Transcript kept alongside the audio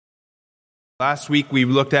Last week we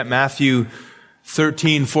looked at Matthew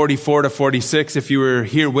 13:44 to 46, if you were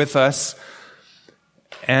here with us.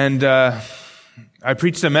 And I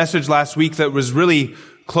preached a message last week that was really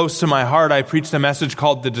close to my heart. I preached a message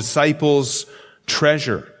called The Disciples'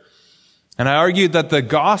 Treasure. And I argued that the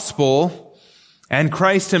gospel and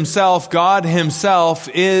Christ himself, God himself,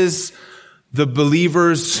 is the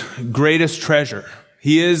believer's greatest treasure.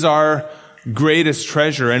 He is our greatest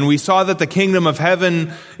treasure. And we saw that the kingdom of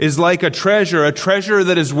heaven is like a treasure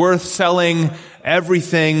that is worth selling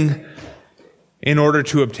everything in order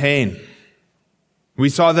to obtain. We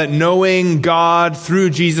saw that knowing God through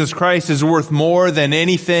Jesus Christ is worth more than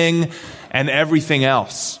anything and everything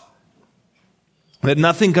else. That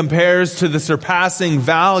nothing compares to the surpassing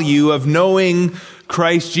value of knowing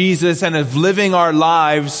Christ Jesus and of living our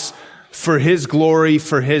lives for His glory,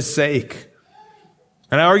 for His sake.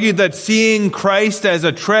 And I argued that seeing Christ as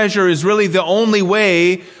a treasure is really the only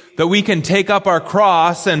way that we can take up our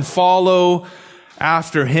cross and follow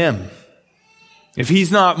after Him. If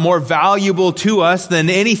He's not more valuable to us than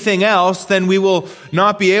anything else, then we will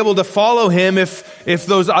not be able to follow Him if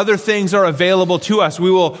those other things are available to us.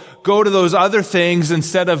 We will go to those other things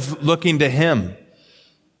instead of looking to Him.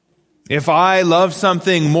 If I love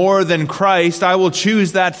something more than Christ, I will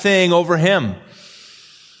choose that thing over Him.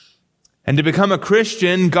 And to become a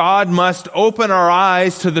Christian, God must open our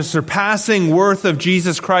eyes to the surpassing worth of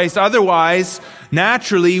Jesus Christ. Otherwise,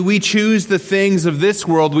 naturally, we choose the things of this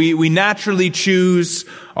world. We naturally choose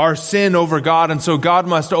our sin over God, and so God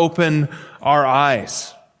must open our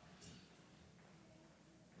eyes.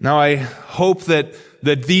 Now, I hope that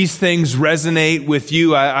these things resonate with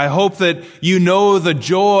you. I hope that you know the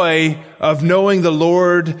joy of knowing the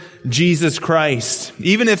Lord Jesus Christ.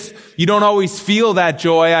 Even if you don't always feel that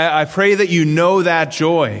joy, I pray that you know that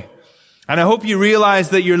joy. And I hope you realize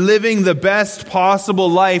that you're living the best possible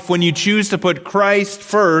life when you choose to put Christ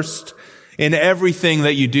first in everything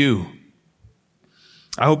that you do.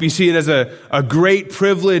 I hope you see it as a great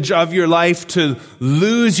privilege of your life to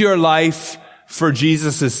lose your life for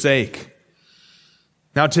Jesus' sake.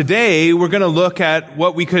 Now today, we're going to look at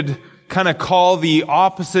what we could kind of call the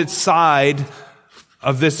opposite side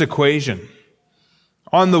of this equation.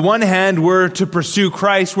 On the one hand, we're to pursue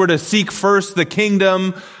Christ. We're to seek first the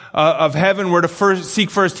kingdom of heaven. We're to seek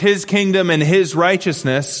first His kingdom and His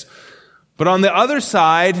righteousness. But on the other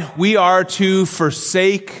side, we are to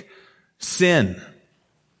forsake sin.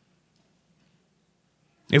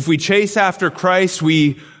 If we chase after Christ,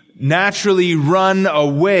 we naturally run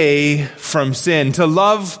away from sin. To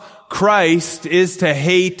love Christ is to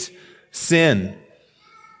hate sin.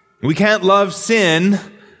 We can't love sin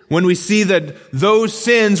when we see that those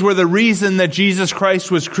sins were the reason that Jesus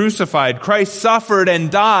Christ was crucified. Christ suffered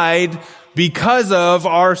and died because of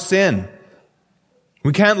our sin.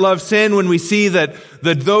 We can't love sin when we see that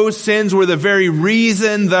those sins were the very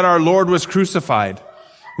reason that our Lord was crucified.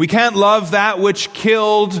 We can't love that which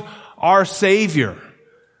killed our Savior.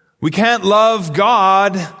 We can't love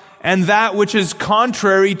God and that which is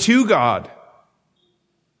contrary to God.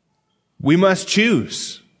 We must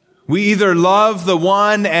choose. We either love the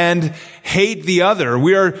one and hate the other.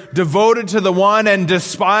 We are devoted to the one and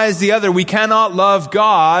despise the other. We cannot love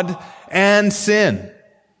God and sin.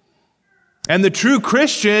 And the true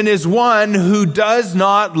Christian is one who does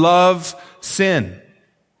not love sin.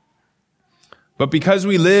 But because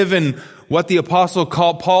we live in what the Apostle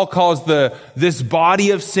Paul calls this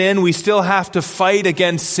body of sin, we still have to fight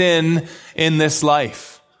against sin in this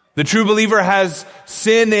life. The true believer has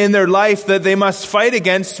sin in their life that they must fight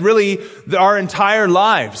against really our entire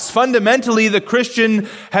lives. Fundamentally, the Christian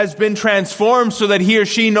has been transformed so that he or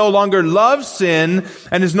she no longer loves sin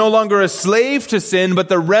and is no longer a slave to sin, but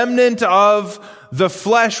the remnant of the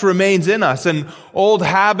flesh remains in us, and old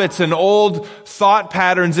habits and old thought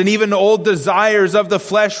patterns and even old desires of the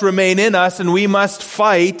flesh remain in us, and we must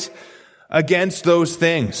fight against those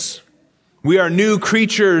things. We are new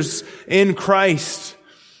creatures in Christ,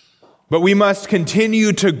 but we must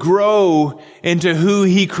continue to grow into who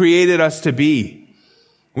He created us to be.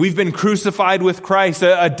 We've been crucified with Christ.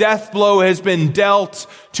 A death blow has been dealt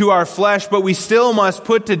to our flesh, but we still must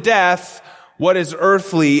put to death what is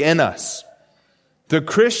earthly in us. The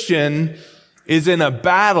Christian is in a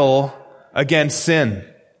battle against sin.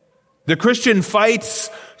 The Christian fights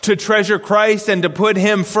to treasure Christ and to put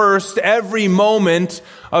Him first every moment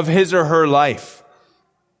of his or her life.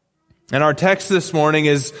 And our text this morning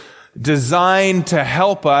is designed to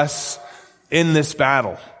help us in this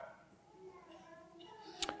battle.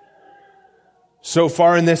 So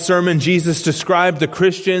far in this sermon, Jesus described the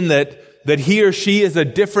Christian that he or she is a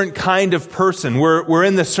different kind of person. We're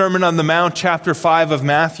in the Sermon on the Mount, chapter 5 of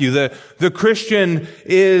Matthew. The Christian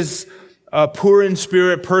is a poor in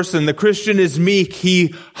spirit person. The Christian is meek.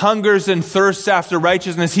 He hungers and thirsts after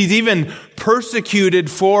righteousness. He's even persecuted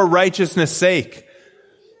for righteousness' sake.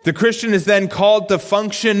 The Christian is then called to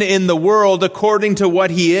function in the world according to what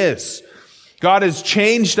he is. God has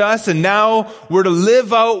changed us, and now we're to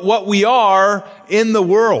live out what we are in the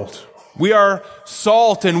world. We are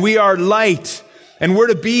salt and we are light, and we're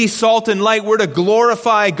to be salt and light. We're to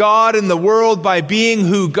glorify God in the world by being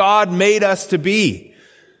who God made us to be.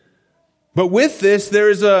 But with this,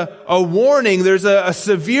 there's a warning, there's a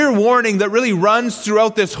severe warning that really runs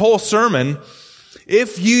throughout this whole sermon.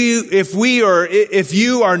 If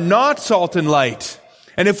you are not salt and light,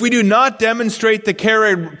 and if we do not demonstrate the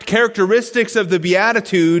characteristics of the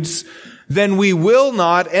Beatitudes, then we will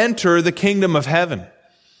not enter the kingdom of heaven.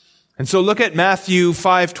 And so look at Matthew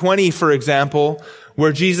 5:20, for example,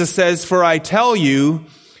 where Jesus says, "For I tell you,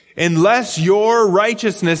 unless your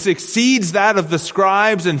righteousness exceeds that of the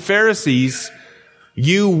scribes and Pharisees,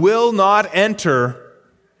 you will never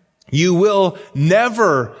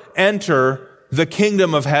enter the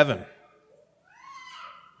kingdom of heaven."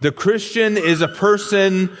 The Christian is a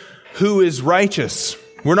person who is righteous.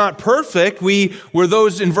 We're not perfect. We're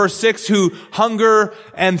those in verse 6 who hunger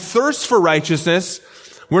and thirst for righteousness.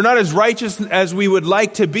 We're not as righteous as we would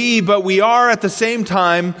like to be, but we are at the same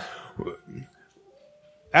time,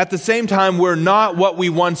 we're not what we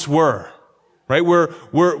once were. Right?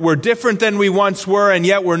 We're different than we once were, and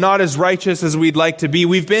yet we're not as righteous as we'd like to be.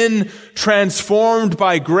 We've been transformed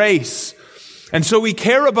by grace. And so we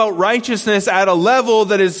care about righteousness at a level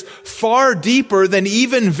that is far deeper than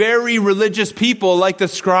even very religious people like the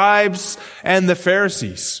scribes and the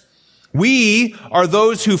Pharisees. We are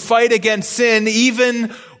those who fight against sin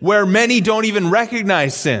even where many don't even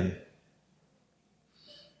recognize sin.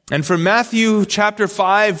 And from Matthew chapter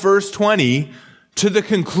 5, verse 20, to the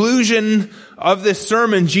conclusion of this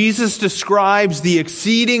sermon, Jesus describes the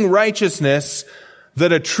exceeding righteousness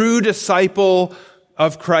that a true disciple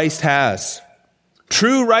of Christ has.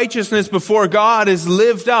 True righteousness before God is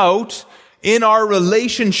lived out in our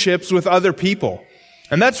relationships with other people.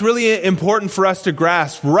 And that's really important for us to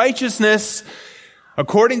grasp. Righteousness,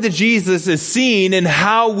 according to Jesus, is seen in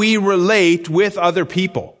how we relate with other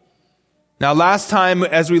people. Now, last time,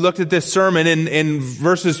 as we looked at this sermon in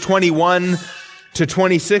verses 21 to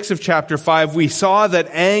 26 of chapter 5, we saw that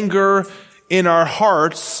anger in our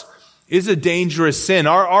hearts is a dangerous sin.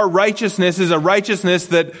 Our righteousness is a righteousness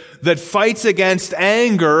that fights against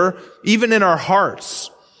anger, even in our hearts.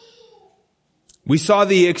 We saw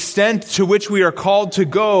the extent to which we are called to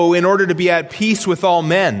go in order to be at peace with all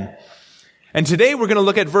men. And today we're going to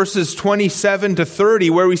look at verses 27 to 30,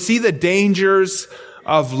 where we see the dangers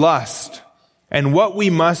of lust and what we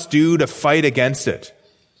must do to fight against it.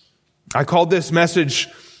 I called this message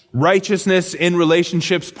Righteousness in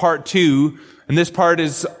Relationships Part 2, and this part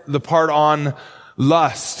is the part on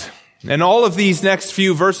lust. And all of these next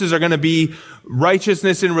few verses are going to be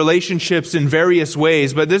righteousness in relationships in various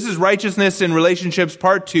ways, but this is Righteousness in Relationships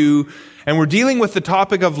Part 2, and we're dealing with the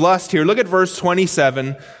topic of lust here. Look at verse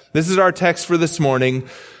 27. This is our text for this morning.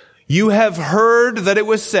 You have heard that it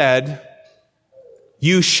was said,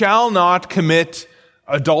 "You shall not commit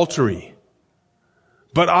adultery."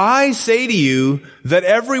 But I say to you that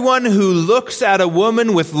everyone who looks at a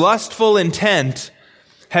woman with lustful intent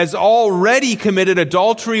has already committed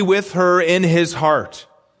adultery with her in his heart.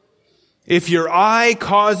 If your eye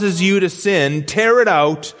causes you to sin, tear it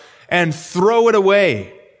out and throw it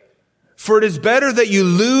away. For it is better that you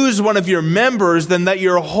lose one of your members than that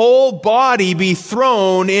your whole body be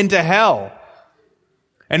thrown into hell.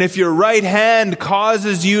 And if your right hand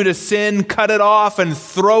causes you to sin, cut it off and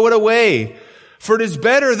throw it away. For it is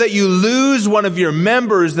better that you lose one of your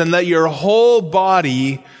members than that your whole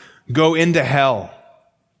body go into hell.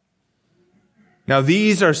 Now,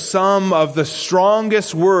 these are some of the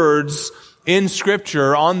strongest words in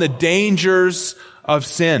Scripture on the dangers of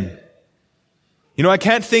sin. You know, I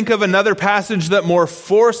can't think of another passage that more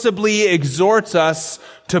forcibly exhorts us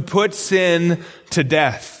to put sin to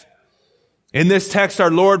death. In this text,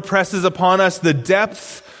 our Lord presses upon us the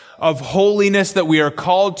depth of holiness that we are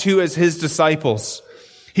called to as His disciples.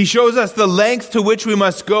 He shows us the length to which we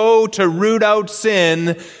must go to root out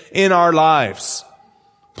sin in our lives.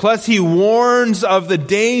 Plus, He warns of the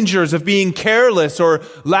dangers of being careless or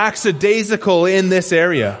lackadaisical in this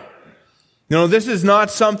area. You know, this is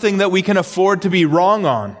not something that we can afford to be wrong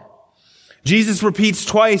on. Jesus repeats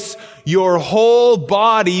twice, your whole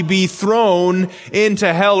body be thrown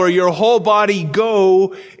into hell, or your whole body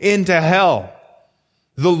go into hell.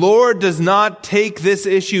 The Lord does not take this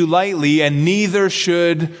issue lightly, and neither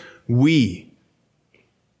should we.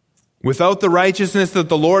 Without the righteousness that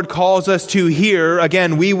the Lord calls us to here,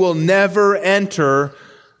 again, we will never enter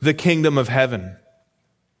the kingdom of heaven.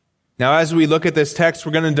 Now, as we look at this text,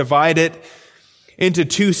 we're going to divide it into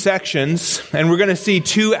two sections, and we're going to see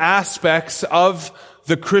two aspects of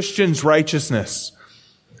the Christian's righteousness.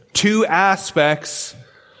 Two aspects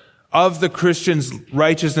of the Christian's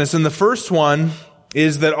righteousness. And the first one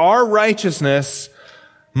is that our righteousness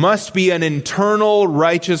must be an internal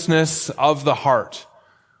righteousness of the heart.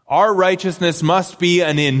 Our righteousness must be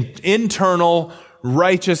an internal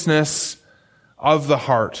righteousness of the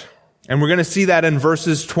heart. And we're going to see that in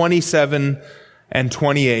verses 27 and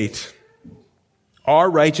 28. Our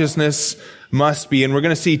righteousness must be, and we're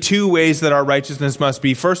going to see two ways that our righteousness must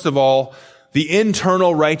be. First of all, the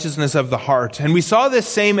internal righteousness of the heart. And we saw this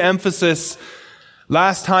same emphasis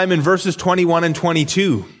last time in verses 21 and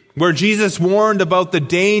 22, where Jesus warned about the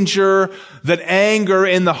danger that anger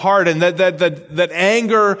in the heart, and that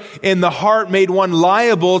anger in the heart made one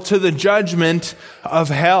liable to the judgment of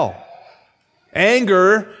hell.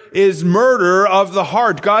 Anger is murder of the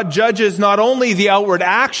heart. God judges not only the outward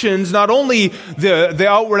actions, not only the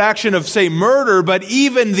outward action of, say, murder, but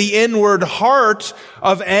even the inward heart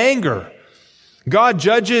of anger. God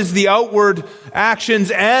judges the outward actions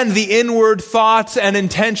and the inward thoughts and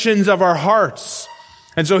intentions of our hearts.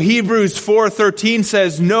 And so Hebrews 4:13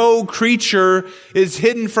 says, "No creature is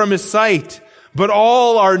hidden from his sight, but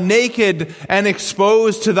all are naked and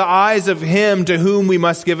exposed to the eyes of him to whom we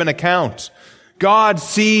must give an account." God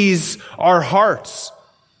sees our hearts.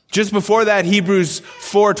 Just before that, Hebrews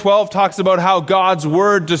 4:12 talks about how God's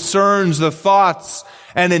word discerns the thoughts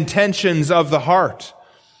and intentions of the heart.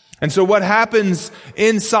 And so what happens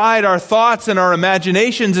inside our thoughts and our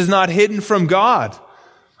imaginations is not hidden from God.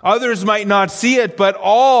 Others might not see it, but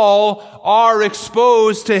all are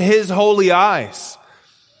exposed to his holy eyes.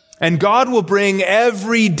 And God will bring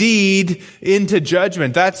every deed into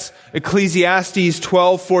judgment. That's Ecclesiastes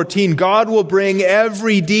 12:14. God will bring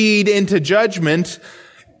every deed into judgment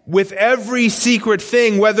with every secret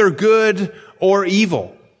thing, whether good or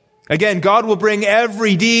evil. Again, God will bring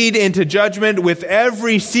every deed into judgment with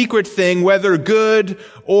every secret thing, whether good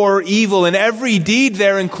or evil. And every deed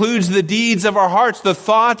there includes the deeds of our hearts, the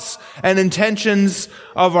thoughts and intentions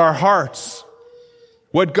of our hearts.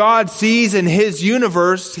 What God sees in his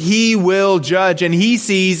universe, he will judge, and he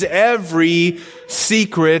sees every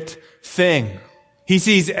secret thing. He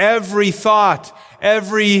sees every thought,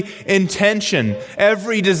 every intention,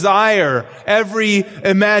 every desire, every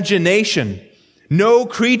imagination. No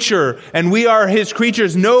creature, and we are his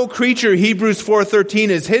creatures, no creature, Hebrews 4:13,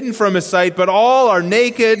 is hidden from his sight, but all are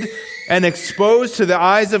naked and exposed to the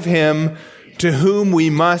eyes of him to whom we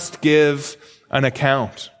must give an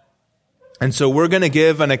account. And so we're going to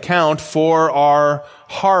give an account for our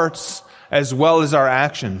hearts as well as our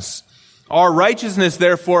actions. Our righteousness,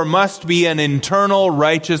 therefore, must be an internal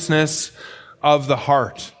righteousness of the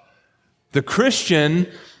heart. The Christian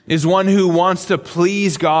is one who wants to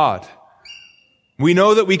please God. We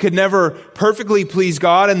know that we could never perfectly please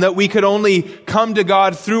God and that we could only come to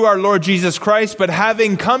God through our Lord Jesus Christ, but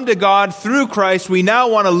having come to God through Christ, we now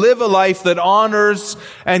want to live a life that honors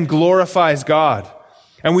and glorifies God.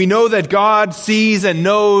 And we know that God sees and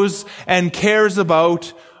knows and cares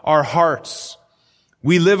about our hearts.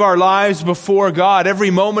 We live our lives before God.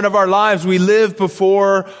 Every moment of our lives, we live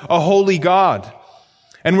before a holy God.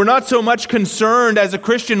 And we're not so much concerned as a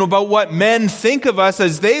Christian about what men think of us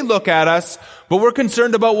as they look at us, but we're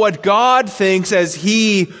concerned about what God thinks as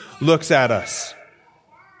he looks at us.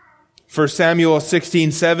 1 Samuel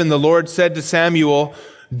 16:7, the Lord said to Samuel,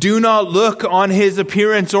 "Do not look on his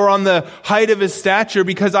appearance or on the height of his stature,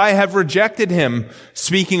 because I have rejected him,"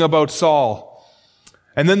 speaking about Saul.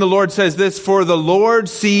 And then the Lord says this, "For the Lord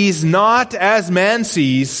sees not as man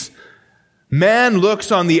sees. Man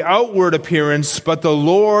looks on the outward appearance, but the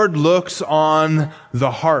Lord looks on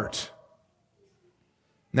the heart."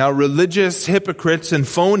 Now, religious hypocrites and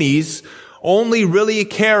phonies only really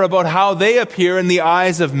care about how they appear in the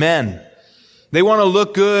eyes of men. They want to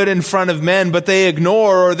look good in front of men, but they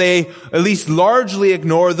ignore, or they at least largely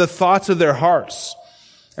ignore, the thoughts of their hearts.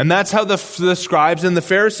 And that's how the scribes and the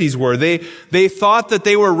Pharisees were. They thought that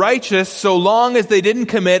they were righteous so long as they didn't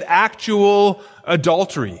commit actual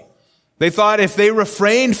adultery. They thought if they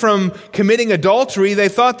refrained from committing adultery, they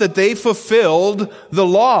thought that they fulfilled the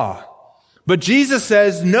law. But Jesus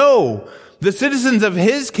says, no, the citizens of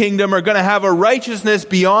his kingdom are going to have a righteousness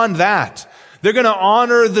beyond that. They're going to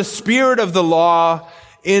honor the spirit of the law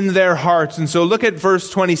in their hearts. And so look at verse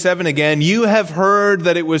 27 again. "You have heard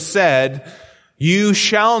that it was said, you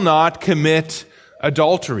shall not commit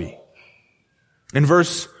adultery. In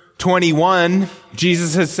verse 21,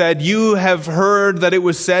 Jesus has said, you have heard that it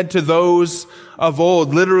was said to those of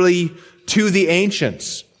old, literally to the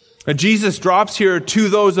ancients. Jesus drops here to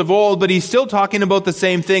those of old, but he's still talking about the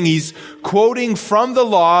same thing. He's quoting from the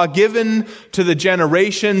law given to the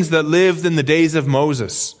generations that lived in the days of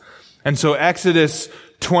Moses. And so Exodus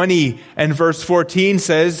 20 and verse 14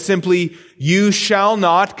 says simply, you shall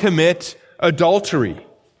not commit adultery.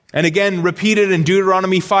 And again, repeated in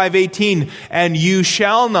Deuteronomy 5:18, and you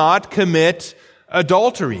shall not commit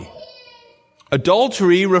adultery.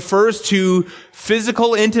 Adultery refers to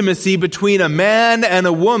physical intimacy between a man and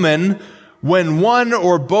a woman when one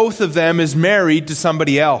or both of them is married to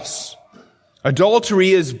somebody else.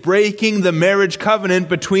 Adultery is breaking the marriage covenant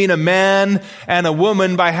between a man and a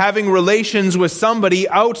woman by having relations with somebody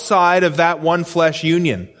outside of that one flesh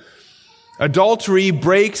union. Adultery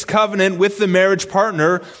breaks covenant with the marriage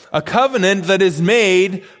partner, a covenant that is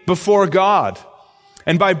made before God.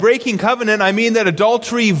 And by breaking covenant, I mean that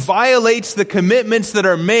adultery violates the commitments that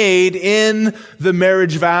are made in the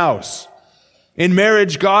marriage vows. In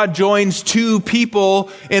marriage, God joins two people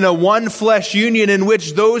in a one flesh union in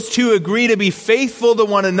which those two agree to be faithful to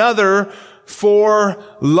one another for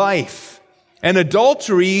life. And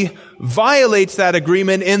adultery violates that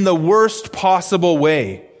agreement in the worst possible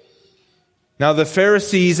way. Now, the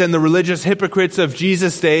Pharisees and the religious hypocrites of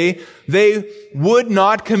Jesus' day, they would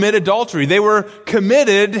not commit adultery. They were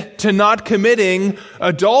committed to not committing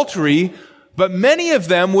adultery, but many of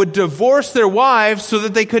them would divorce their wives so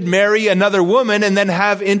that they could marry another woman and then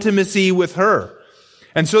have intimacy with her.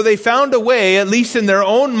 And so they found a way, at least in their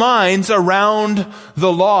own minds, around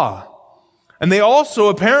the law. And they also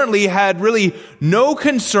apparently had really no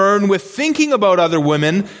concern with thinking about other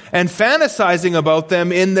women and fantasizing about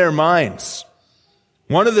them in their minds.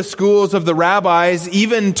 One of the schools of the rabbis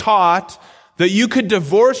even taught that you could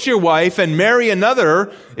divorce your wife and marry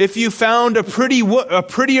another if you found a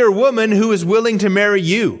prettier woman who is willing to marry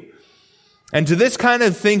you. And to this kind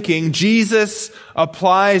of thinking, Jesus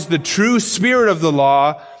applies the true spirit of the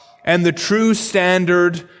law and the true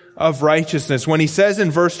standard of righteousness when he says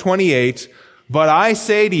in verse 28, but I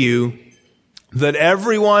say to you that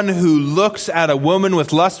everyone who looks at a woman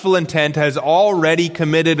with lustful intent has already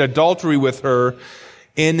committed adultery with her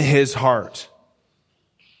in his heart.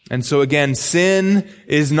 And so again, sin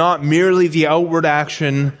is not merely the outward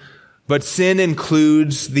action, but sin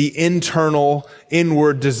includes the internal,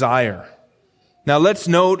 inward desire. Now let's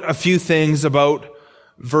note a few things about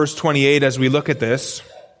verse 28 as we look at this.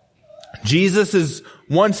 Jesus is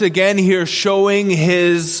once again here showing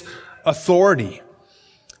his authority.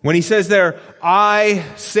 When he says there, I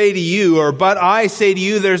say to you, or but I say to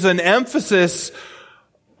you, there's an emphasis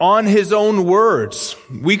on his own words.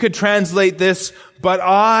 We could translate this, but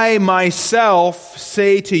I myself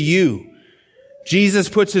say to you. Jesus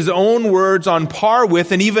puts his own words on par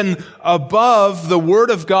with and even above the word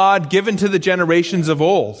of God given to the generations of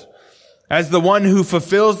old. As the one who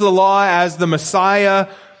fulfills the law, as the Messiah,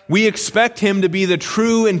 we expect him to be the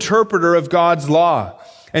true interpreter of God's law.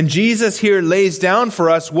 And Jesus here lays down for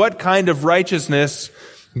us what kind of righteousness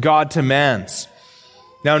God demands.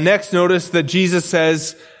 Now next, notice that Jesus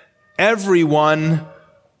says, everyone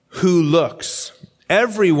who looks.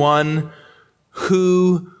 Everyone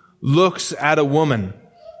who looks at a woman.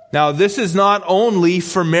 Now, this is not only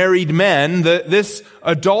for married men. This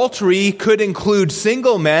adultery could include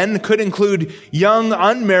single men, could include young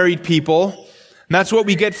unmarried people. And that's what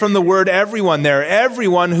we get from the word everyone there.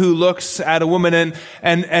 Everyone who looks at a woman.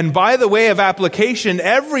 And by the way of application,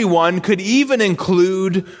 everyone could even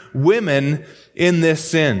include women in this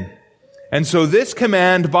sin. And so this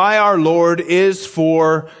command by our Lord is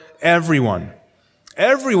for everyone.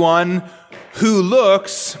 Everyone who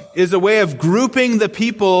looks is a way of grouping the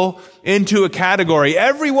people into a category.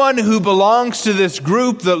 Everyone who belongs to this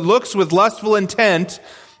group that looks with lustful intent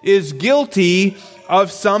is guilty of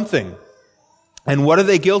something. And what are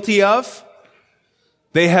they guilty of?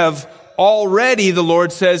 They have already, the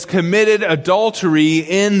Lord says, committed adultery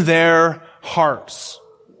in their hearts.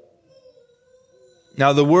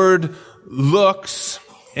 Now the word looks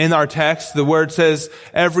in our text, the word says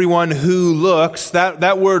everyone who looks.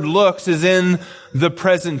 That word looks is in the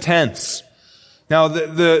present tense. Now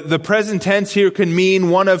the present tense here can mean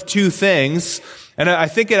one of two things. And I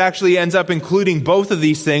think it actually ends up including both of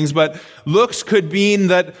these things, but looks could mean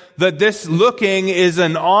that this looking is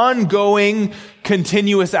an ongoing,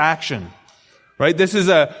 continuous action. Right? This is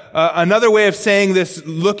another way of saying this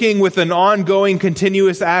looking with an ongoing,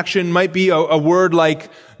 continuous action might be a word like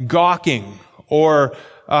gawking or,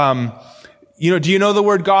 do you know the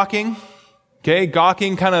word gawking? Okay,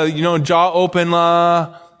 gawking, kind of, jaw open,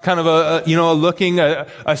 kind of a looking,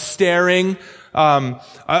 a staring. I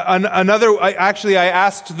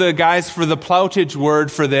asked the guys for the Plowtage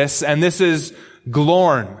word for this, and this is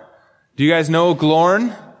glorn. Do you guys know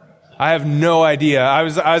glorn? I have no idea. I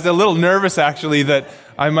was a little nervous actually that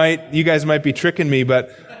you guys might be tricking me,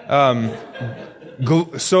 but,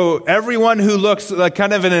 so everyone who looks like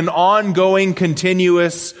kind of in an ongoing,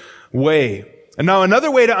 continuous way. And now another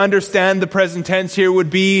way to understand the present tense here would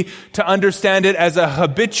be to understand it as a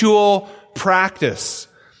habitual practice.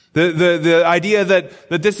 The idea that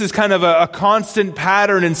this is kind of a constant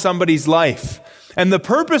pattern in somebody's life. And the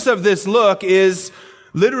purpose of this look is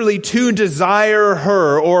literally to desire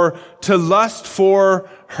her or to lust for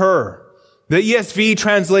her. The ESV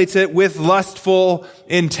translates it with lustful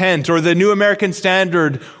intent, or the New American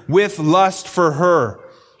Standard with lust for her.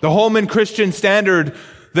 The Holman Christian Standard,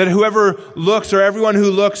 that whoever looks or everyone who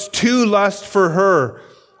looks to lust for her.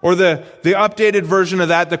 Or the updated version of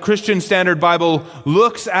that, the Christian Standard Bible,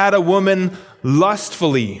 looks at a woman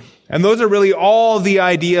lustfully. And those are really all the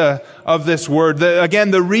idea of this word.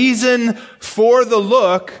 Again, the reason for the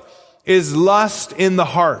look is lust in the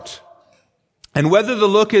heart. And whether the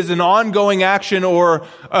look is an ongoing action or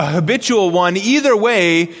a habitual one, either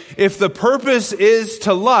way, if the purpose is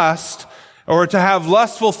to lust, or to have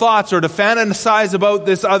lustful thoughts, or to fantasize about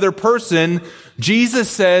this other person, Jesus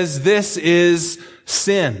says this is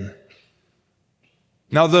sin.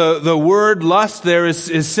 Now the word lust there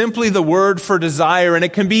is simply the word for desire, and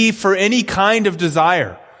it can be for any kind of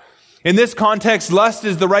desire. In this context, lust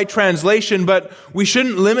is the right translation, but we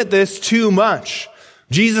shouldn't limit this too much.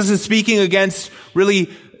 Jesus is speaking against really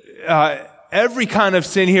every kind of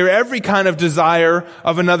sin here, every kind of desire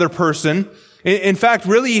of another person. In fact,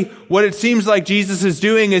 really what it seems like Jesus is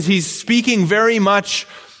doing is he's speaking very much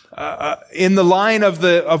in the line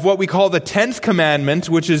of what we call the 10th commandment,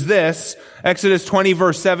 which is this, Exodus 20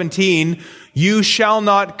 verse 17, you shall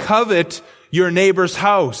not covet your neighbor's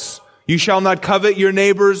house. You shall not covet your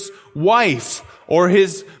neighbor's wife, or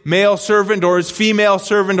his male servant, or his female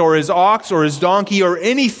servant, or his ox, or his donkey, or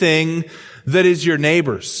anything that is your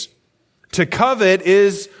neighbor's. To covet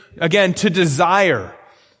is, again, to desire.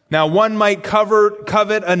 Now, one might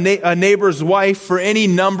covet a neighbor's wife for any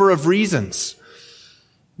number of reasons.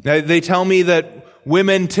 They tell me that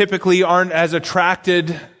women typically aren't as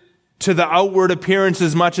attracted to the outward appearance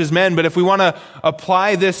as much as men, but if we want to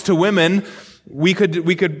apply this to women, we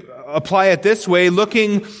could apply it this way.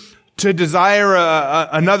 Looking to desire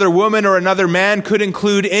another woman or another man could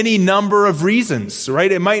include any number of reasons,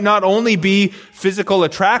 right? It might not only be physical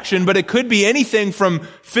attraction, but it could be anything from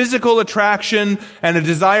physical attraction and a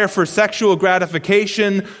desire for sexual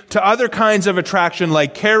gratification to other kinds of attraction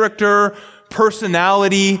like character,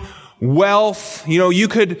 personality, wealth. You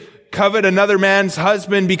could covet another man's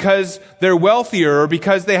husband because they're wealthier or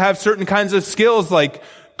because they have certain kinds of skills like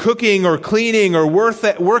cooking or cleaning or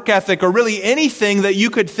work ethic, or really anything that you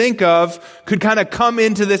could think of could kind of come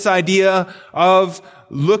into this idea of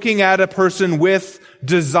looking at a person with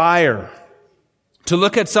desire. To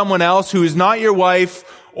look at someone else who is not your wife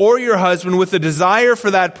or your husband with a desire for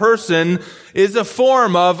that person is a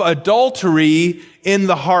form of adultery in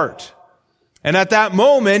the heart. And at that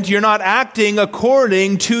moment, you're not acting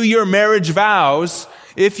according to your marriage vows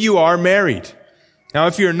if you are married. Now,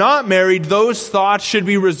 if you're not married, those thoughts should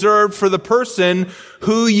be reserved for the person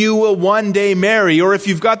who you will one day marry. Or if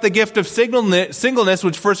you've got the gift of singleness,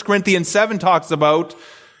 which 1 Corinthians 7 talks about,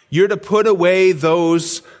 you're to put away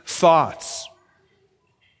those thoughts.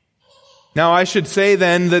 Now, I should say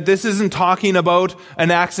then that this isn't talking about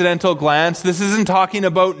an accidental glance. This isn't talking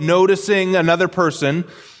about noticing another person.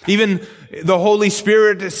 Even the Holy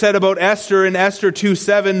Spirit said about Esther in Esther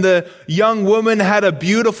 2:7, the young woman had a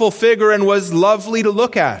beautiful figure and was lovely to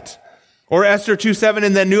look at. Or Esther 2:7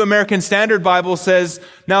 in the New American Standard Bible says,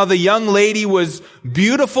 now the young lady was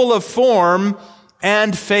beautiful of form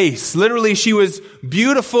and face. Literally, she was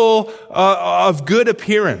beautiful of good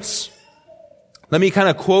appearance. Let me kind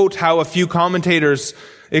of quote how a few commentators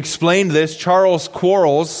explained this. Charles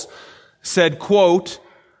Quarles said, quote,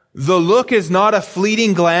 the look is not a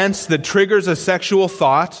fleeting glance that triggers a sexual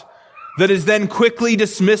thought that is then quickly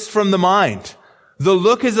dismissed from the mind. The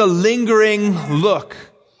look is a lingering look.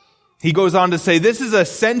 He goes on to say, this is a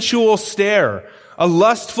sensual stare, a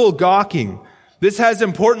lustful gawking. This has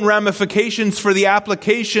important ramifications for the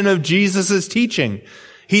application of Jesus' teaching.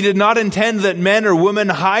 He did not intend that men or women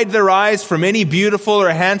hide their eyes from any beautiful or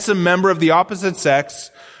handsome member of the opposite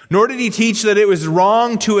sex, Nor did he teach that it was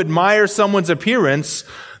wrong to admire someone's appearance.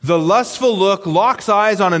 The lustful look locks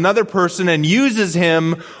eyes on another person and uses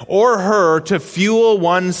him or her to fuel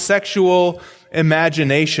one's sexual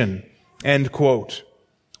imagination. End quote.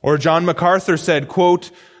 Or John MacArthur said,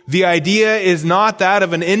 quote, "The idea is not that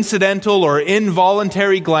of an incidental or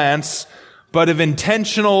involuntary glance, but of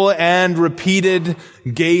intentional and repeated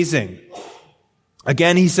gazing."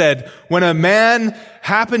 Again, he said, "When a man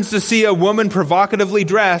happens to see a woman provocatively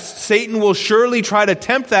dressed, Satan will surely try to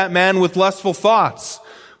tempt that man with lustful thoughts.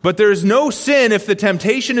 But there is no sin if the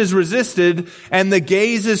temptation is resisted and the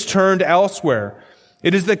gaze is turned elsewhere.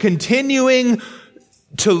 It is the continuing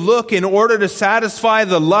to look in order to satisfy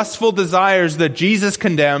the lustful desires that Jesus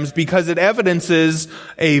condemns, because it evidences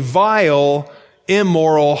a vile,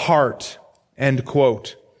 immoral heart." End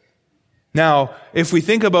quote. Now, if we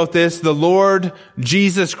think about this, the Lord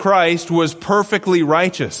Jesus Christ was perfectly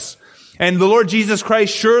righteous. And the Lord Jesus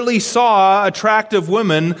Christ surely saw attractive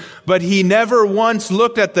women, but he never once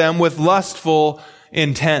looked at them with lustful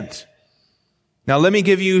intent. Now, let me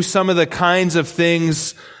give you some of the kinds of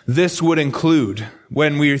things this would include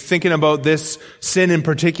when we're thinking about this sin in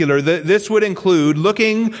particular. This would include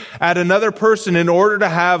looking at another person in order to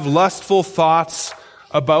have lustful thoughts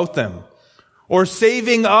about them, or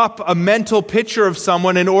saving up a mental picture of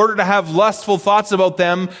someone in order to have lustful thoughts about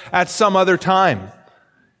them at some other time.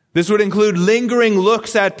 This would include lingering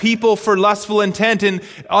looks at people for lustful intent in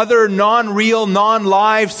other non-real,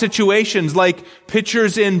 non-live situations, like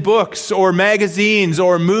pictures in books or magazines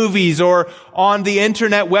or movies or on the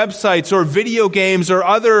internet websites or video games or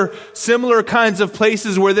other similar kinds of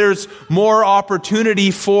places where there's more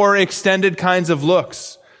opportunity for extended kinds of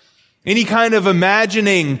looks. Any kind of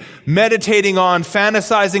imagining, meditating on,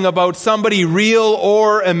 fantasizing about somebody real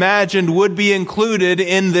or imagined would be included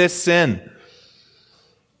in this sin.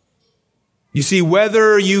 You see,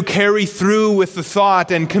 whether you carry through with the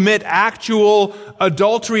thought and commit actual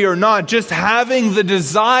adultery or not, just having the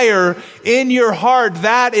desire in your heart,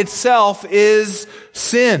 that itself is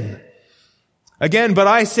sin. Again, but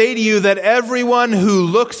I say to you that everyone who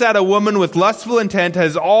looks at a woman with lustful intent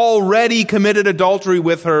has already committed adultery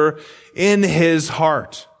with her in his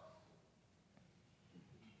heart.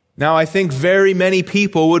 Now, I think very many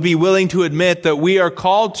people would be willing to admit that we are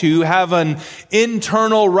called to have an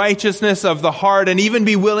internal righteousness of the heart, and even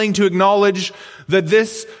be willing to acknowledge that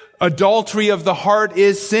this adultery of the heart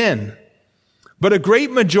is sin. But a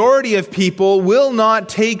great majority of people will not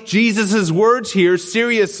take Jesus' words here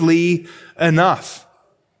seriously enough.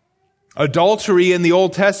 Adultery in the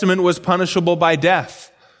Old Testament was punishable by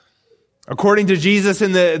death. According to Jesus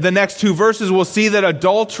in the next two verses, we'll see that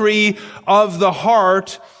adultery of the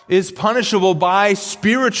heart is punishable by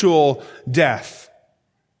spiritual death.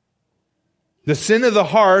 The sin of the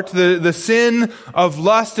heart, the sin of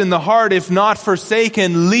lust in the heart, if not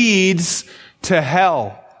forsaken, leads to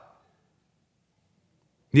hell.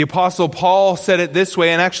 The Apostle Paul said it this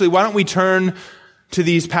way, and actually, why don't we turn to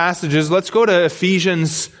these passages? Let's go to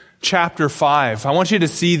Ephesians chapter 5. I want you to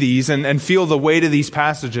see these and feel the weight of these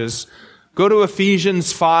passages. Go to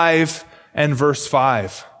Ephesians 5 and verse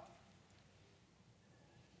 5.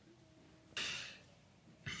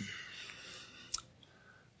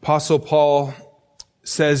 Apostle Paul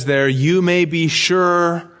says there, "You may be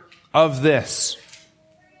sure of this."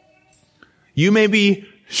 You may be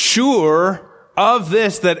sure of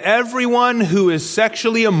this, that everyone who is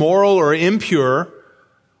sexually immoral or impure,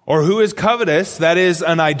 or who is covetous, that is,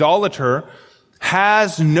 an idolater,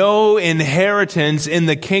 has no inheritance in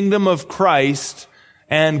the kingdom of Christ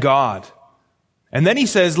and God. And then he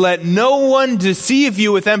says, "Let no one deceive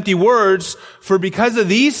you with empty words, for because of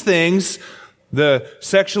these things," the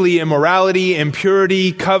sexually immorality,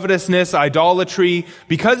 impurity, covetousness, idolatry,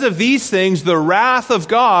 "because of these things, the wrath of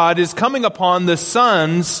God is coming upon the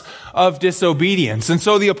sons of disobedience." And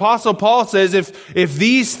so the Apostle Paul says, if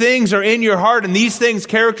these things are in your heart and these things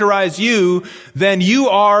characterize you, then you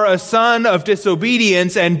are a son of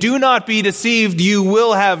disobedience, and do not be deceived. You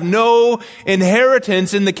will have no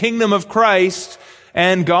inheritance in the kingdom of Christ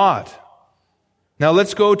and God. Now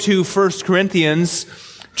let's go to 1 Corinthians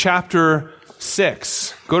chapter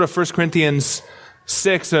 6. Go to 1 Corinthians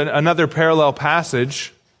 6, another parallel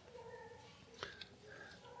passage.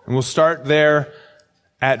 And we'll start there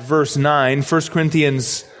at verse 9. 1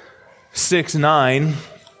 Corinthians 6:9.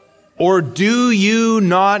 "Or do you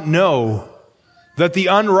not know that the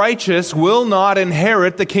unrighteous will not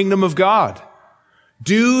inherit the kingdom of God?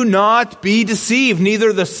 Do not be deceived.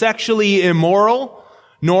 Neither the sexually immoral,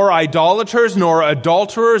 nor idolaters, nor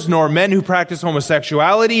adulterers, nor men who practice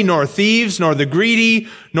homosexuality, nor thieves, nor the greedy,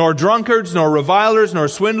 nor drunkards, nor revilers, nor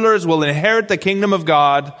swindlers will inherit the kingdom of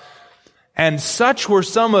God. And such were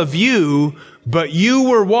some of you, but you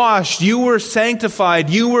were washed, you were sanctified,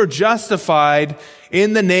 you were justified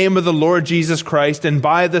in the name of the Lord Jesus Christ and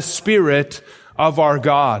by the Spirit of our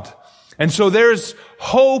God. And so there's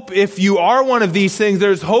hope if you are one of these things.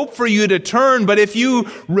 There's hope for you to turn. But if you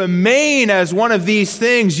remain as one of these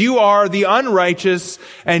things, you are the unrighteous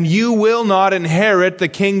and you will not inherit the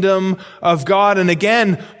kingdom of God. And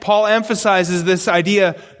again, Paul emphasizes this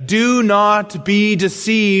idea, do not be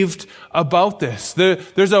deceived about this.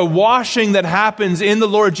 There's a washing that happens in the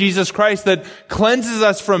Lord Jesus Christ that cleanses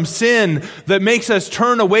us from sin, that makes us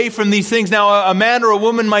turn away from these things. Now, a man or a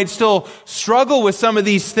woman might still struggle with some of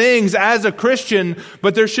these things as a Christian,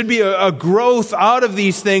 but there should be a growth out of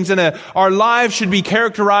these things, and our lives should be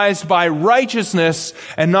characterized by righteousness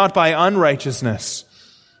and not by unrighteousness.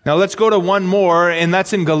 Now let's go to one more, and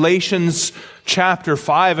that's in Galatians chapter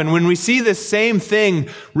 5. And when we see this same thing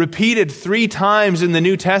repeated 3 times in the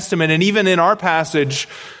New Testament, and even in our passage,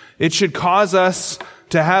 it should cause us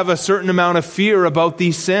to have a certain amount of fear about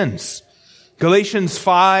these sins. Galatians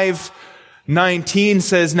 5:19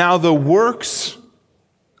 says, "Now the works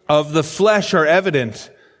of the flesh are evident: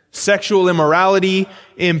 sexual immorality,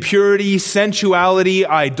 impurity, sensuality,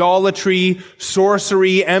 idolatry,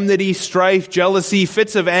 sorcery, enmity, strife, jealousy,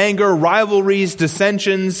 fits of anger, rivalries,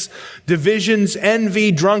 dissensions, divisions,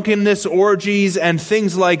 envy, drunkenness, orgies, and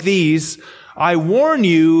things like these. I warn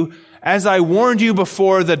you, as I warned you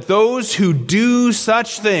before, that those who do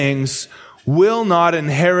such things will not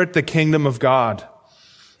inherit the kingdom of God."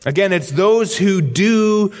 Again, it's those who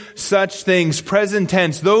do such things, present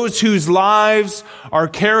tense, those whose lives are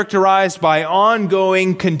characterized by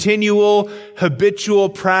ongoing, continual, habitual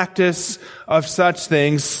practice of such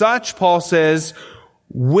things. Such, Paul says,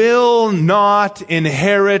 will not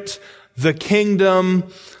inherit the kingdom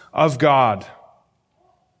of God.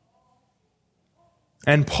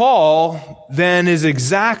 And Paul then is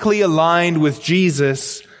exactly aligned with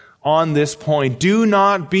Jesus on this point. Do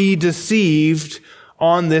not be deceived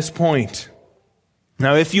on this point.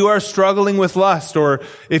 Now, if you are struggling with lust, or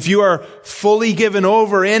if you are fully given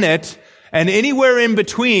over in it, and anywhere in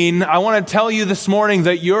between, I want to tell you this morning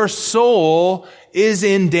that your soul is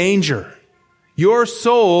in danger. Your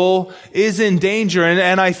soul is in danger,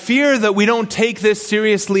 and I fear that we don't take this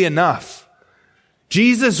seriously enough.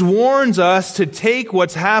 Jesus warns us to take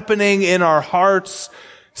what's happening in our hearts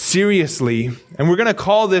seriously. And we're going to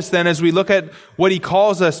call this then, as we look at what he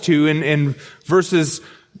calls us to in verses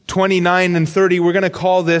 29 and 30, we're going to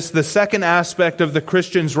call this the second aspect of the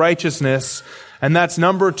Christian's righteousness. And that's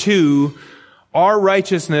number 2, our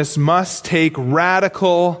righteousness must take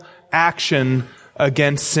radical action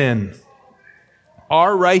against sin.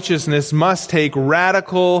 Our righteousness must take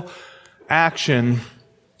radical action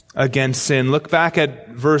against sin. Look back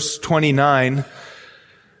at verse 29.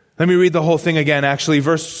 Let me read the whole thing again, actually,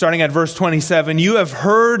 starting at verse 27. "You have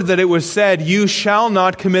heard that it was said, 'You shall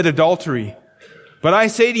not commit adultery.' But I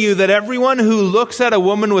say to you that everyone who looks at a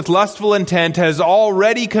woman with lustful intent has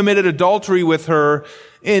already committed adultery with her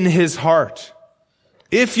in his heart.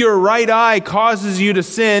 If your right eye causes you to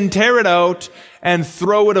sin, tear it out and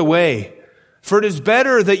throw it away. For it is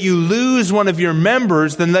better that you lose one of your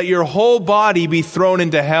members than that your whole body be thrown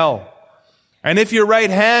into hell. And if your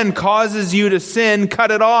right hand causes you to sin,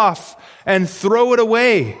 cut it off and throw it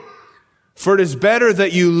away. For it is better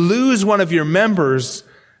that you lose one of your members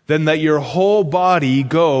than that your whole body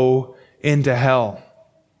go into hell."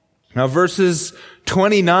 Now, verses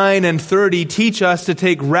 29 and 30 teach us to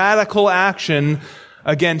take radical action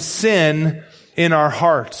against sin in our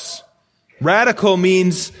hearts. Radical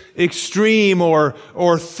means extreme or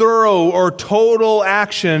thorough or total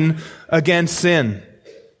action against sin.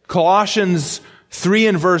 Colossians 3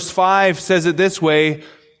 and verse 5 says it this way,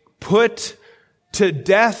 "Put to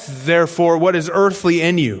death, therefore, what is earthly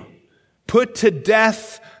in you. Put to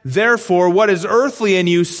death, therefore, what is earthly in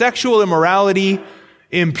you, sexual immorality,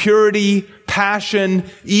 impurity, passion,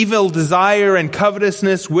 evil desire, and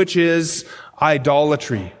covetousness, which is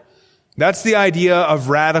idolatry." That's the idea of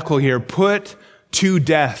radical here. Put to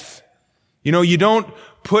death. You know, you don't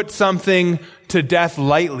put something to death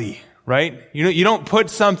lightly, right? You don't put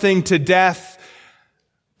something to death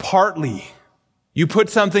partly. You put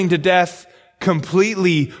something to death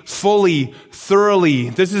completely, fully, thoroughly.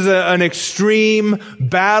 This is an extreme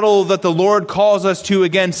battle that the Lord calls us to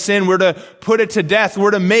against sin. We're to put it to death.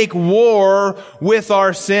 We're to make war with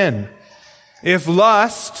our sin. If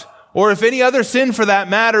lust, or if any other sin for that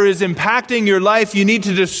matter, is impacting your life, you need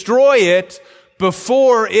to destroy it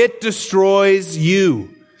before it destroys you.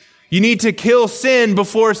 You need to kill sin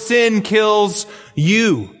before sin kills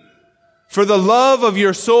you. For the love of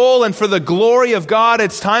your soul and for the glory of God,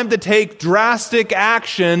 it's time to take drastic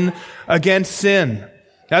action against sin.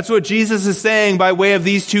 That's what Jesus is saying by way of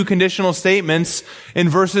these two conditional statements in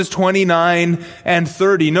verses 29 and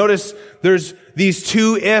 30. Notice there's these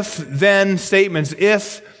two if-then statements.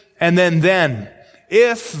 If and then.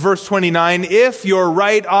 If, verse 29, if your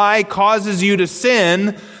right eye causes you to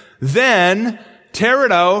sin, then tear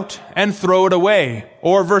it out and throw it away.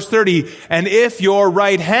 Or verse 30, and if your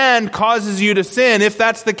right hand causes you to sin, if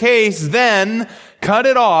that's the case, then cut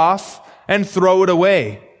it off and throw it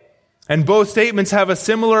away. And both statements have a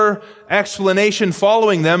similar explanation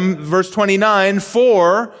following them. Verse 29,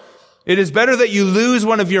 for it is better that you lose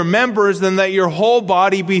one of your members than that your whole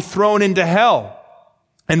body be thrown into hell.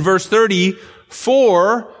 And verse 30,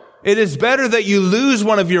 for it is better that you lose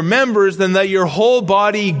one of your members than that your whole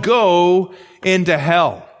body go into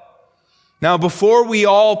hell. Now, before we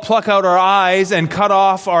all pluck out our eyes and cut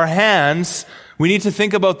off our hands, we need to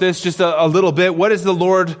think about this just a little bit. What is the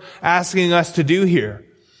Lord asking us to do here?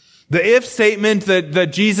 The if statement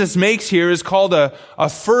that Jesus makes here is called a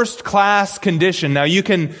first-class condition. Now, you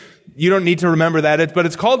don't need to remember that, but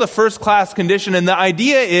it's called a first-class condition, and the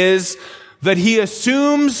idea is that he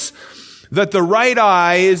assumes that the right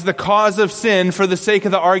eye is the cause of sin for the sake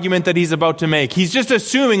of the argument that he's about to make. He's just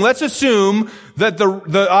assuming, let's assume that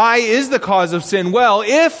the eye is the cause of sin. Well,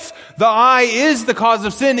 if the eye is the cause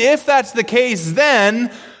of sin, if that's the case, then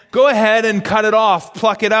go ahead and cut it off,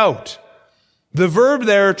 pluck it out. The verb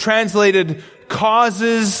there translated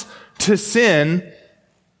causes to sin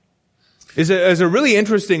is a really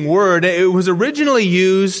interesting word. It was originally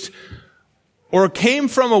used or came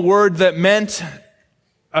from a word that meant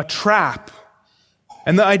a trap.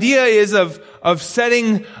 And the idea is of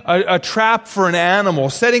setting a trap for an animal,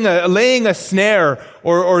 laying a snare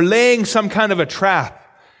or laying some kind of a trap.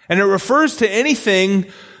 And it refers to anything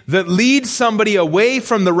that leads somebody away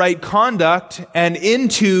from the right conduct and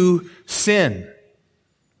into sin.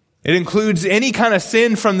 It includes any kind of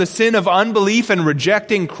sin, from the sin of unbelief and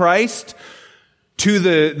rejecting Christ to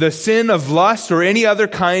the sin of lust or any other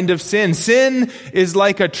kind of sin. Sin is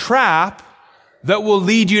like a trap that will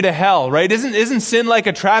lead you to hell, right? Isn't sin like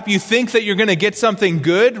a trap? You think that you're going to get something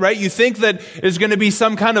good, right? You think that there's going to be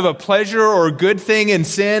some kind of a pleasure or good thing in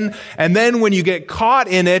sin. And then when you get caught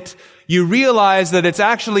in it, you realize that it's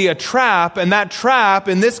actually a trap. And that trap,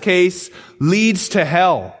 in this case, leads to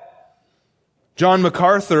hell. John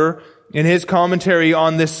MacArthur, in his commentary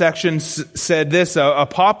on this section, said this: a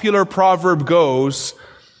popular proverb goes,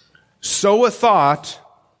 sow a thought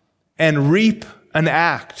and reap an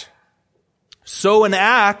act. Sow an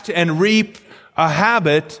act and reap a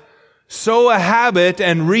habit. Sow a habit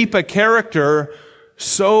and reap a character.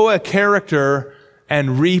 Sow a character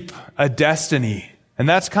and reap a destiny. And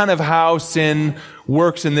that's kind of how sin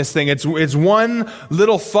works in this thing. It's one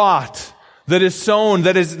little thought that is sown,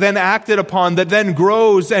 that is then acted upon, that then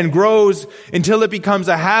grows and grows until it becomes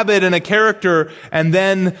a habit and a character, and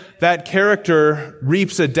then that character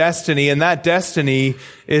reaps a destiny, and that destiny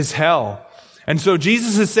is hell. And so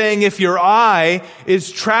Jesus is saying, if your eye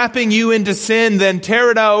is trapping you into sin, then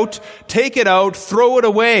tear it out, take it out, throw it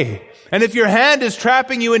away. And if your hand is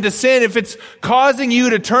trapping you into sin, if it's causing you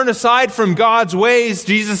to turn aside from God's ways,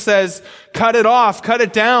 Jesus says, cut it off, cut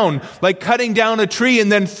it down, like cutting down a tree,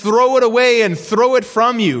 and then throw it away and throw it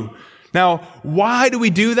from you. Now, why do we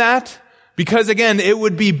do that? Because again, it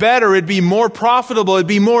would be better, it'd be more profitable, it'd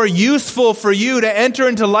be more useful for you to enter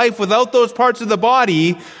into life without those parts of the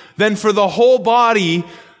body than for the whole body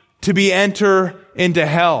to enter into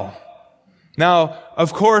hell. Now,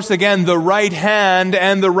 of course, again, the right hand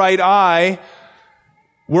and the right eye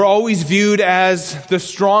were always viewed as the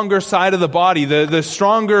stronger side of the body, the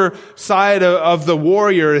stronger side of the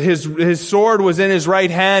warrior. His sword was in his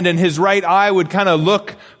right hand, and his right eye would kind of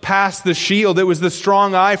look past the shield. It was the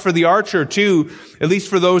strong eye for the archer too, at least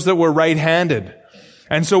for those that were right-handed.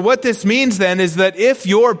 And so what this means then is that if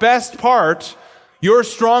your best part, your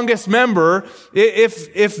strongest member,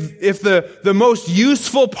 if the most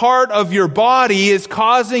useful part of your body is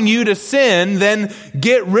causing you to sin, then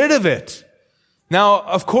get rid of it. Now,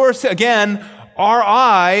 of course, again, our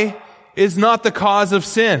eye is not the cause of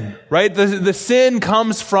sin, right? The sin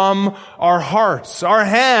comes from our hearts. Our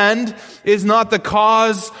hand is not the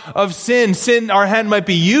cause of sin. Our hand might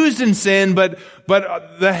be used in sin, but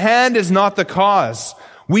the hand is not the cause.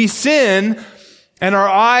 We sin, and our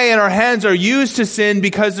eye and our hands are used to sin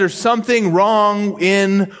because there's something wrong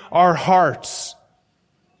in our hearts.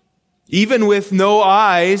 Even with no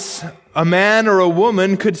eyes, a man or a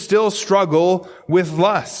woman could still struggle with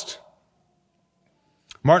lust.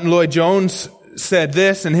 Martin Lloyd-Jones said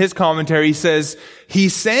this in his commentary. He says,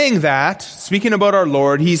 he's saying that, speaking about our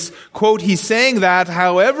Lord, he's saying that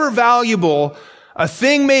however valuable a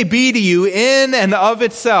thing may be to you in and of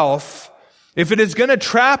itself, if it is going to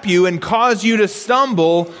trap you and cause you to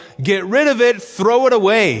stumble, get rid of it, throw it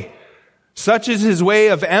away. Such is his way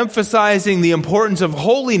of emphasizing the importance of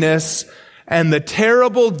holiness and the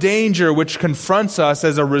terrible danger which confronts us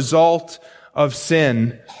as a result of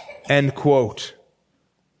sin. End quote.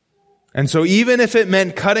 And so even if it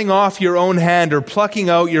meant cutting off your own hand or plucking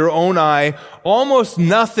out your own eye, almost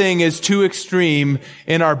nothing is too extreme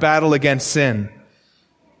in our battle against sin.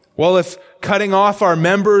 Well, if cutting off our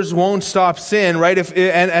members won't stop sin, right?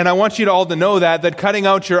 And I want you to all to know that cutting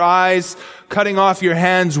out your eyes, cutting off your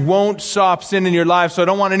hands won't stop sin in your life. So I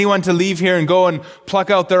don't want anyone to leave here and go and pluck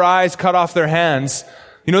out their eyes, cut off their hands.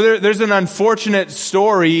 You know, there's an unfortunate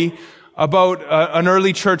story about an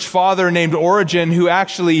early church father named Origen who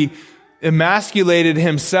actually emasculated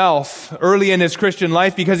himself early in his Christian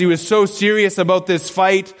life because he was so serious about this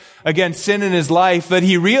fight against sin in his life that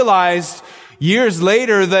he realized years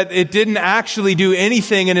later that it didn't actually do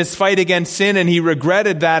anything in his fight against sin, and he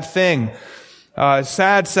regretted that thing.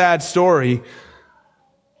 Sad story.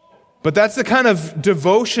 But that's the kind of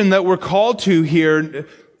devotion that we're called to here.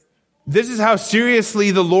 This is how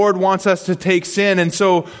seriously the Lord wants us to take sin. And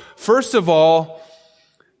so, first of all,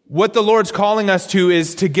 what the Lord's calling us to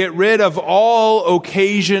is to get rid of all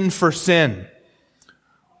occasion for sin.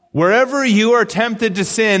 Wherever you are tempted to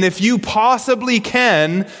sin, if you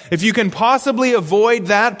can possibly avoid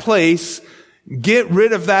that place, get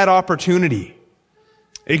rid of that opportunity.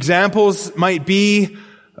 Examples might be,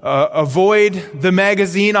 avoid the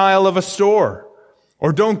magazine aisle of a store.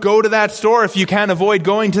 Or don't go to that store if you can't avoid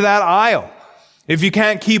going to that aisle. If you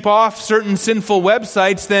can't keep off certain sinful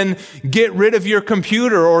websites, then get rid of your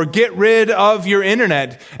computer or get rid of your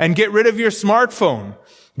internet and get rid of your smartphone.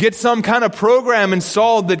 Get some kind of program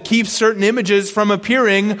installed that keeps certain images from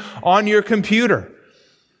appearing on your computer.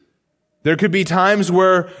 There could be times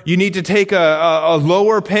where you need to take a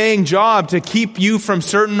lower paying job to keep you from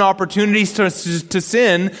certain opportunities to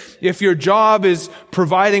sin if your job is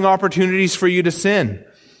providing opportunities for you to sin.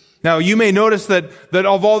 Now, you may notice that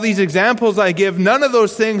of all these examples I give, none of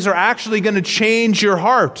those things are actually going to change your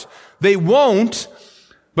heart. They won't,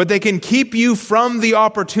 but they can keep you from the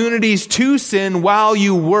opportunities to sin while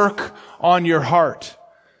you work on your heart.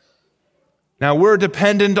 Now, we're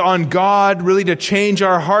dependent on God really to change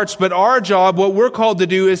our hearts, but our job, what we're called to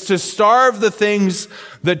do, is to starve the things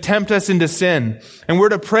that tempt us into sin. And we're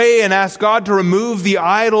to pray and ask God to remove the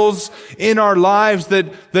idols in our lives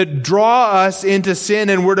that draw us into sin,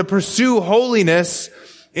 and we're to pursue holiness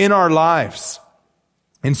in our lives.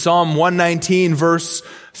 In Psalm 119, verse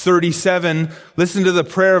 37, listen to the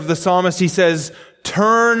prayer of the psalmist. He says,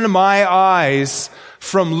 "Turn my eyes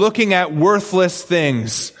from looking at worthless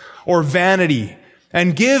things or vanity,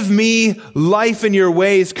 and give me life in your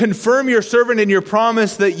ways. Confirm your servant in your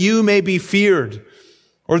promise that you may be feared."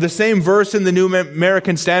 Or the same verse in the New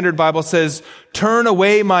American Standard Bible says, "Turn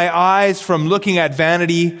away my eyes from looking at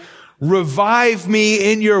vanity. Revive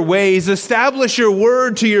me in your ways. Establish your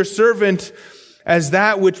word to your servant as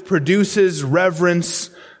that which produces reverence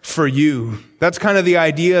for you." That's kind of the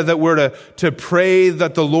idea, that we're to pray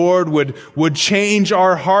that the Lord would change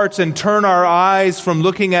our hearts and turn our eyes from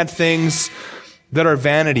looking at things that are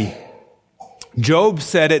vanity. Job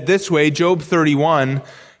said it this way, Job 31,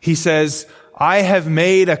 he says, "I have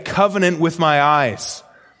made a covenant with my eyes.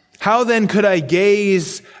 How then could I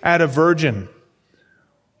gaze at a virgin?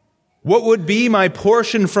 What would be my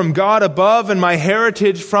portion from God above and my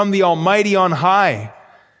heritage from the Almighty on high?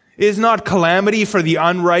 Is not calamity for the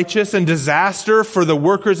unrighteous and disaster for the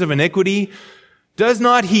workers of iniquity? Does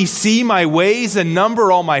not he see my ways and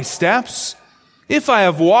number all my steps? If I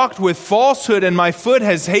have walked with falsehood and my foot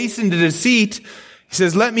has hastened to deceit," he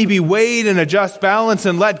says, "let me be weighed in a just balance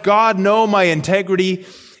and let God know my integrity.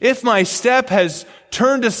 If my step has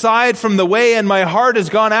turned aside from the way and my heart has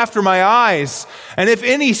gone after my eyes, and if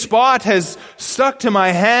any spot has stuck to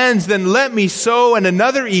my hands, then let me sow and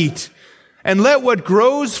another eat. And let what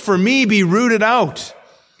grows for me be rooted out.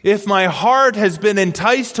 If my heart has been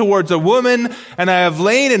enticed towards a woman, and I have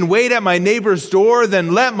lain in wait at my neighbor's door,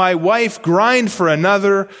 then let my wife grind for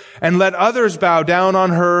another, and let others bow down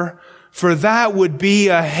on her. For that would be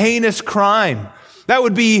a heinous crime. That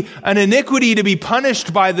would be an iniquity to be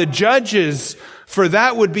punished by the judges. For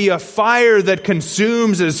that would be a fire that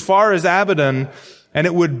consumes as far as Abaddon, and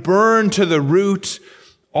it would burn to the root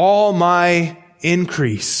all my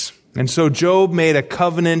increase." And so Job made a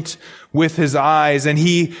covenant with his eyes. And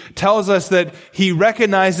he tells us that he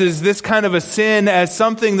recognizes this kind of a sin as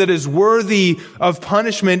something that is worthy of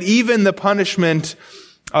punishment, even the punishment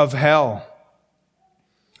of hell.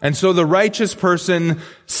 And so the righteous person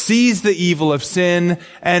sees the evil of sin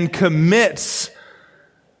and commits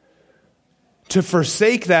to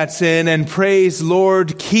forsake that sin and prays,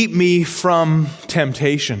 Lord, keep me from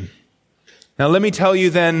temptation. Now let me tell you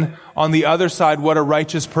then on the other side what a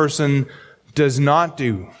righteous person does not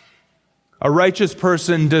do. A righteous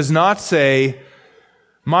person does not say,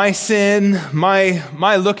 my sin,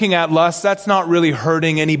 my looking at lust, that's not really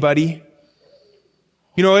hurting anybody.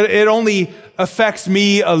 You know, it only affects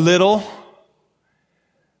me a little.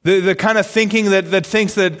 The kind of thinking that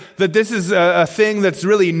thinks that this is a thing that's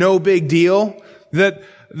really no big deal. That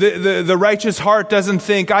the righteous heart doesn't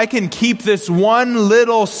think, I can keep this one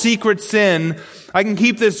little secret sin, I can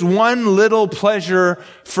keep this one little pleasure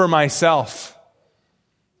for myself.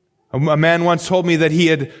 A man once told me that he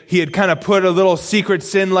had kind of put a little secret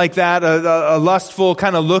sin like that, a lustful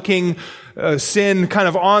kind of looking sin kind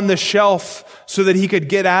of on the shelf so that he could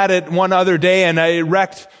get at it one other day, and it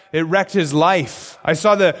wrecked his life. I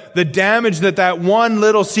saw the damage that one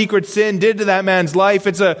little secret sin did to that man's life.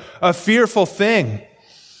 It's a fearful thing.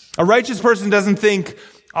 A righteous person doesn't think,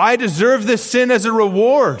 I deserve this sin as a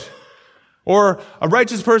reward. Or a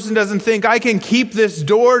righteous person doesn't think, I can keep this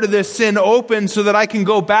door to this sin open so that I can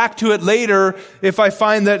go back to it later if I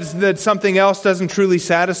find that something else doesn't truly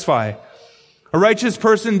satisfy. A righteous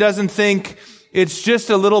person doesn't think, it's just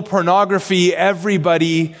a little pornography,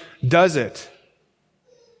 everybody does it.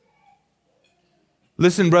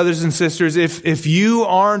 Listen, brothers and sisters, if you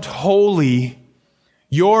aren't holy,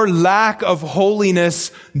 your lack of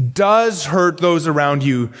holiness does hurt those around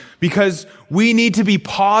you, because we need to be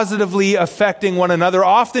positively affecting one another.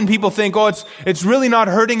 Often people think, it's really not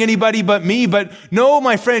hurting anybody but me. But no,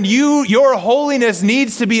 my friend, your holiness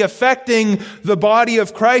needs to be affecting the body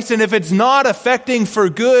of Christ. And if it's not affecting for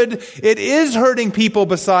good, it is hurting people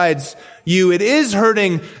besides you. It is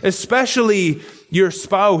hurting especially your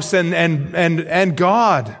spouse and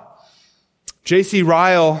God. J.C.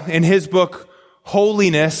 Ryle, in his book,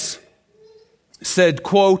 Holiness, said,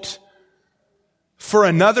 quote, for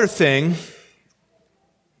another thing,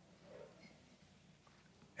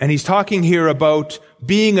 and he's talking here about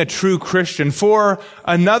being a true Christian. For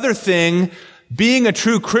another thing, being a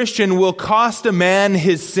true Christian will cost a man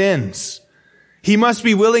his sins. He must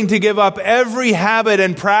be willing to give up every habit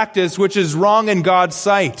and practice which is wrong in God's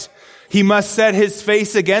sight. He must set his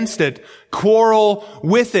face against it, quarrel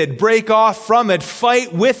with it, break off from it,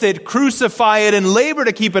 fight with it, crucify it, and labor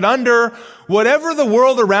to keep it under whatever the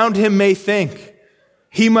world around him may think.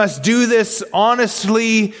 He must do this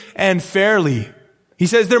honestly and fairly. He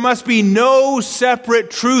says there must be no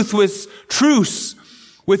separate truce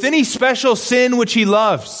with any special sin which he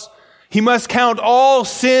loves. He must count all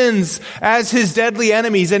sins as his deadly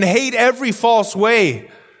enemies and hate every false way.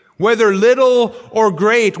 Whether little or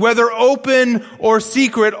great, whether open or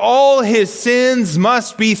secret, all his sins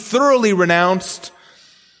must be thoroughly renounced.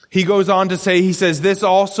 He goes on to say, he says, this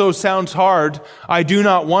also sounds hard. I do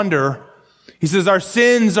not wonder. He says, our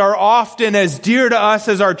sins are often as dear to us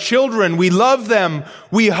as our children. We love them.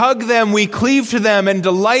 We hug them. We cleave to them and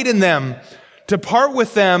delight in them. To part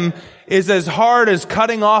with them is as hard as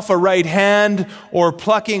cutting off a right hand or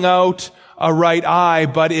plucking out a right eye,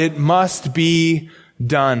 but it must be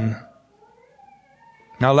done.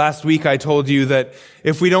 Now, last week I told you that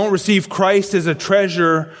if we don't receive Christ as a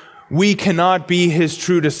treasure, we cannot be his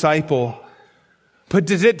true disciple. But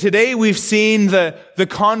today we've seen the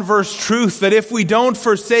converse truth that if we don't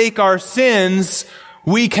forsake our sins,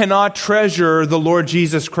 we cannot treasure the Lord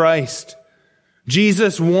Jesus Christ.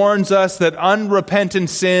 Jesus warns us that unrepentant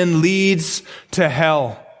sin leads to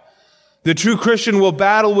hell. The true Christian will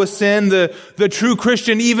battle with sin. The true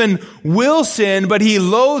Christian even will sin, but he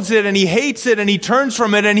loathes it and he hates it and he turns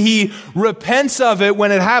from it and he repents of it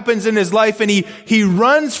when it happens in his life, and he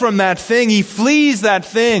runs from that thing. He flees that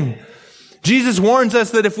thing. Jesus warns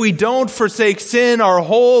us that if we don't forsake sin, our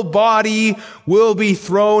whole body will be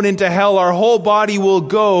thrown into hell. Our whole body will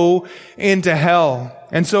go into hell.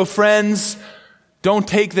 And so, friends, don't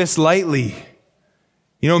take this lightly.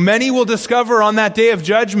 You know, many will discover on that day of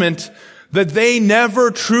judgment that they never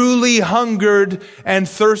truly hungered and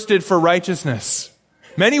thirsted for righteousness.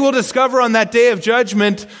 Many will discover on that day of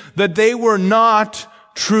judgment that they were not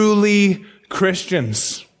truly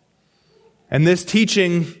Christians. And this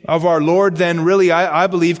teaching of our Lord then really, I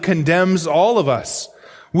believe, condemns all of us.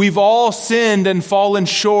 We've all sinned and fallen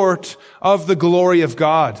short of the glory of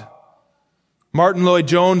God. Martin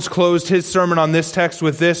Lloyd-Jones closed his sermon on this text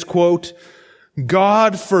with this quote,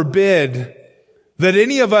 God forbid that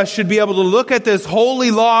any of us should be able to look at this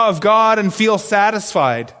holy law of God and feel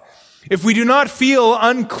satisfied. If we do not feel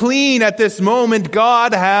unclean at this moment,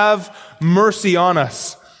 God have mercy on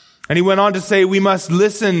us. And he went on to say, we must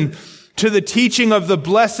listen to the teaching of the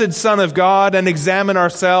blessed Son of God and examine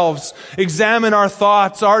ourselves, examine our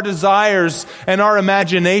thoughts, our desires, and our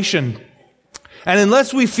imagination. And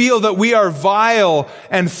unless we feel that we are vile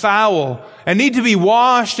and foul and need to be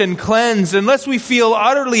washed and cleansed, unless we feel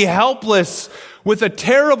utterly helpless with a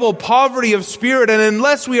terrible poverty of spirit, and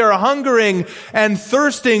unless we are hungering and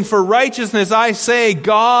thirsting for righteousness, I say,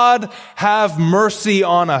 God have mercy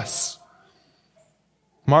on us.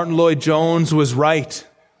 Martin Lloyd-Jones was right.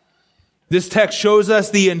 This text shows us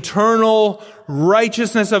the internal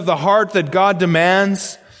righteousness of the heart that God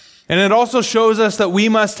demands, and it also shows us that we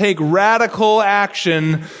must take radical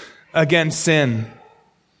action against sin.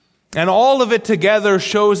 And all of it together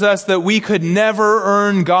shows us that we could never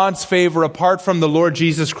earn God's favor apart from the Lord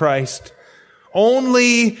Jesus Christ.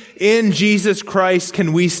 Only in Jesus Christ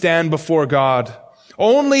can we stand before God.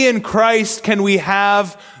 Only in Christ can we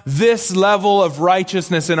have this level of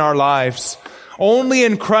righteousness in our lives. Only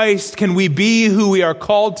in Christ can we be who we are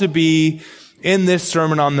called to be in this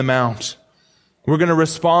Sermon on the Mount. We're going to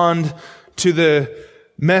respond to the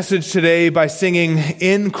message today by singing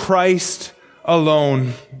 "In Christ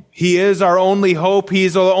Alone." He is our only hope.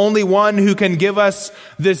 He's the only one who can give us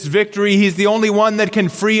this victory. He's the only one that can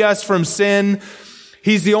free us from sin.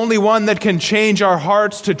 He's the only one that can change our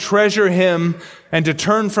hearts to treasure Him and to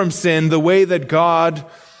turn from sin the way that God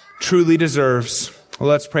truly deserves. Well,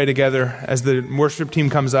 let's pray together as the worship team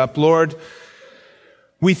comes up. Lord,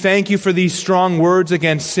 we thank you for these strong words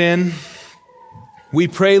against sin. We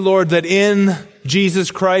pray, Lord, that in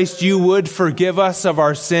Jesus Christ you would forgive us of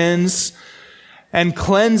our sins and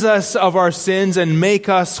cleanse us of our sins and make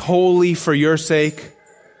us holy for your sake.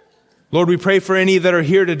 Lord, we pray for any that are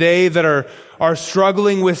here today that are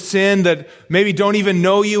struggling with sin, that maybe don't even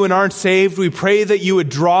know you and aren't saved. We pray that you would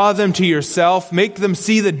draw them to yourself, make them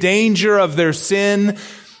see the danger of their sin,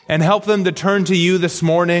 and help them to turn to you this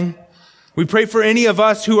morning. We pray for any of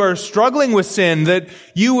us who are struggling with sin, that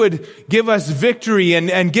you would give us victory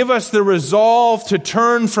and give us the resolve to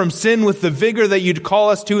turn from sin with the vigor that you'd call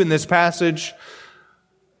us to in this passage.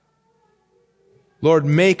 Lord,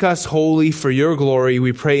 make us holy for your glory.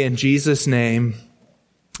 We pray in Jesus' name.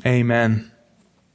 Amen.